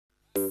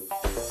Many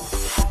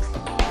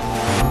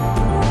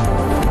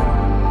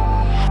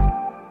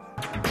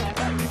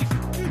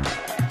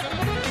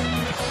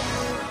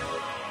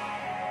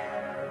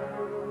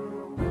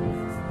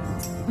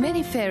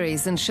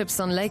ferries and ships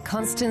on Lake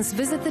Constance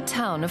visit the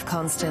town of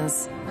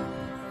Constance.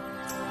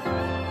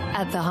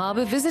 At the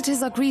harbour,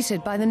 visitors are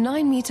greeted by the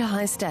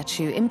 9-metre-high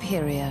statue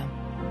Imperia.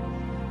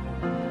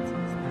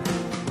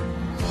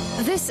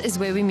 This is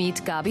where we meet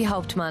Gabi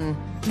Hauptmann.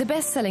 The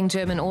best-selling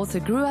German author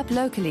grew up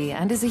locally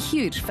and is a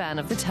huge fan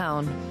of the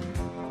town.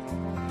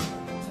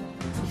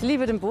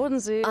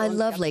 I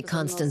love Lake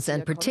Constance,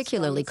 and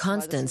particularly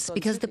Constance,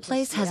 because the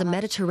place has a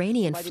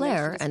Mediterranean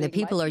flair and the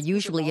people are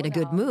usually in a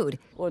good mood.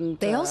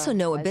 They also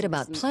know a bit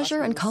about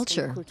pleasure and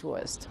culture.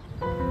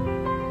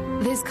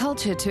 There's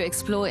culture to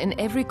explore in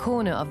every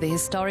corner of the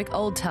historic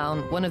Old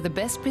Town, one of the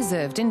best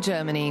preserved in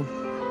Germany.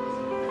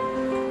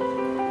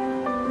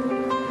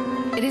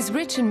 It is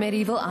rich in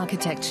medieval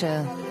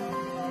architecture.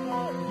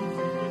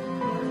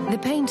 The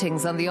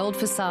paintings on the old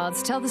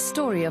facades tell the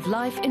story of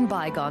life in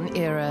bygone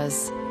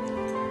eras.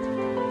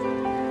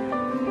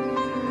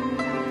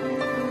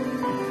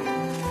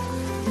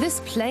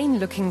 This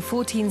plain-looking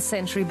 14th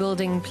century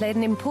building played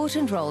an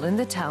important role in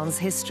the town's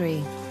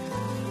history.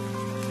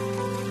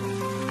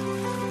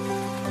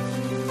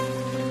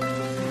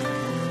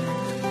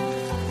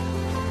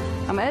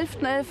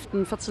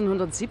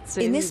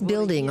 In this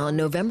building on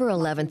November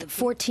 11th,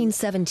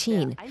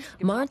 1417,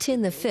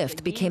 Martin V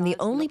became the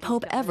only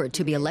pope ever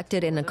to be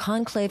elected in a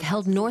conclave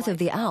held north of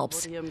the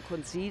Alps.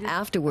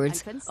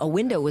 Afterwards, a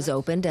window was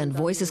opened and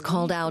voices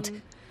called out,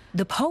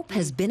 "The Pope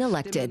has been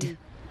elected."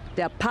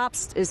 Der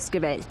Papst ist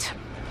gewählt.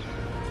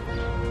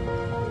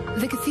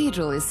 The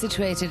cathedral is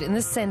situated in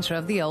the center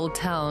of the old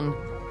town.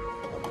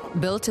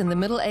 Built in the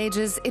Middle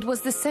Ages, it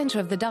was the center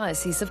of the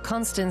Diocese of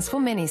Constance for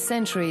many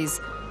centuries,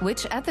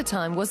 which at the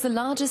time was the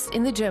largest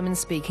in the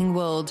German-speaking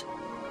world.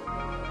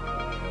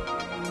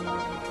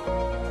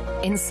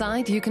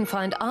 Inside, you can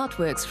find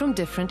artworks from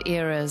different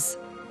eras.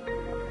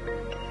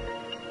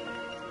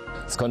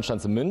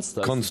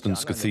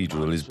 Constance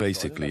Cathedral is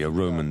basically a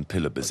Roman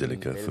pillar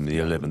basilica from the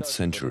 11th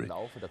century.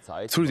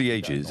 Through the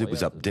ages, it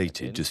was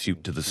updated to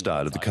suit to the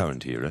style of the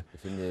current era.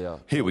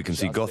 Here we can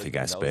see Gothic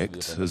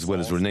aspects, as well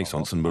as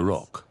Renaissance and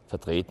Baroque.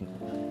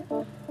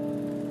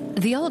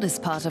 The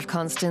oldest part of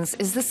Constance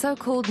is the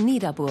so-called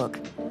Niederburg.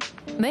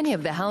 Many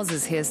of the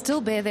houses here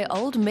still bear their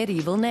old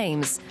medieval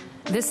names.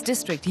 This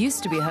district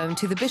used to be home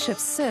to the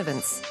bishop's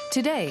servants.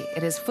 Today,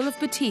 it is full of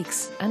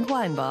boutiques and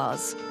wine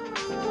bars.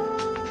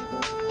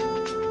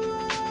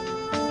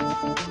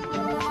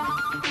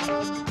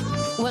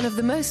 One of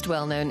the most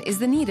well-known is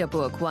the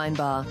Niederburg wine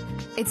bar.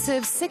 It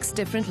serves 6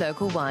 different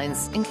local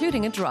wines,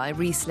 including a dry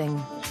Riesling.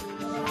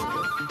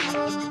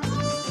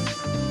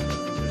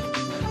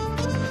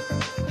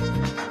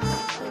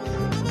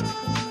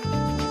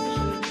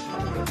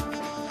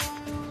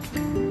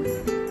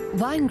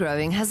 Wine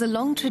growing has a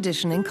long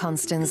tradition in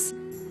Constance.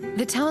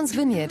 The town's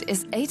vineyard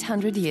is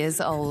 800 years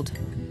old.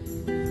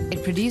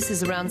 It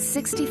produces around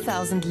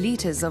 60,000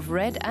 litres of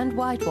red and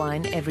white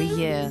wine every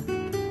year.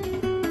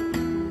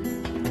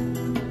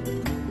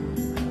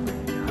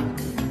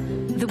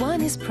 The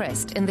wine is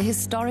pressed in the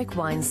historic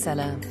wine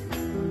cellar.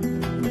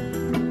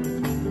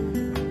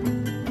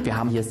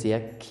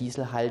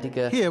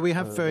 Here we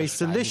have very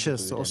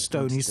silicious or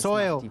stony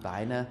soil,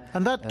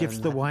 and that gives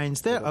the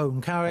wines their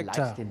own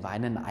character.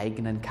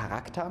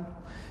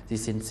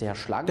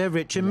 They're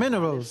rich in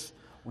minerals,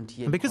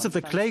 and because of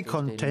the clay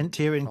content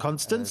here in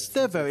Constance,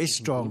 they're very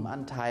strong.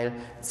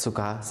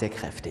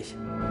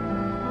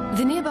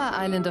 The nearby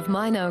island of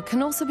Mainau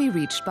can also be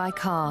reached by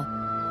car.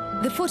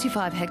 The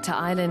 45-hectare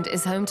island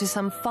is home to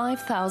some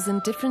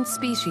 5,000 different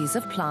species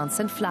of plants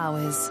and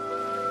flowers.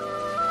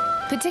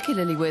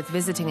 Particularly worth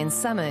visiting in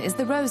summer is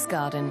the Rose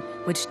Garden,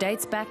 which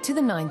dates back to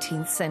the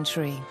 19th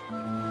century.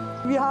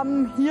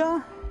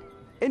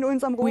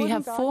 We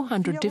have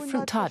 400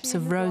 different types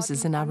of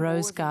roses in our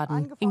rose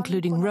garden,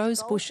 including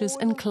rose bushes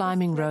and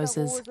climbing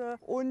roses.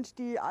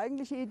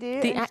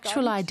 The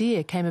actual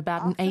idea came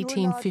about in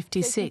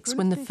 1856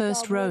 when the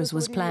first rose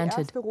was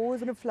planted.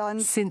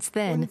 Since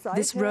then,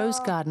 this rose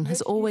garden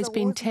has always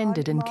been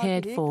tended and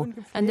cared for,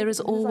 and there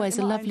is always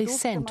a lovely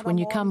scent when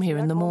you come here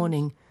in the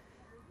morning.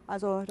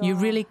 You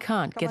really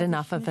can't get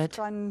enough of it.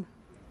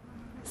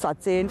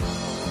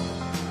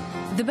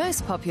 The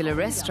most popular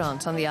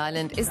restaurant on the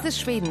island is the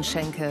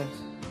Schwedenschenke.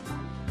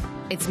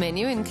 Its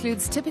menu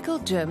includes typical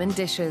German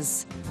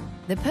dishes.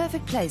 The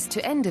perfect place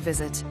to end a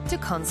visit to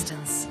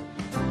Constance.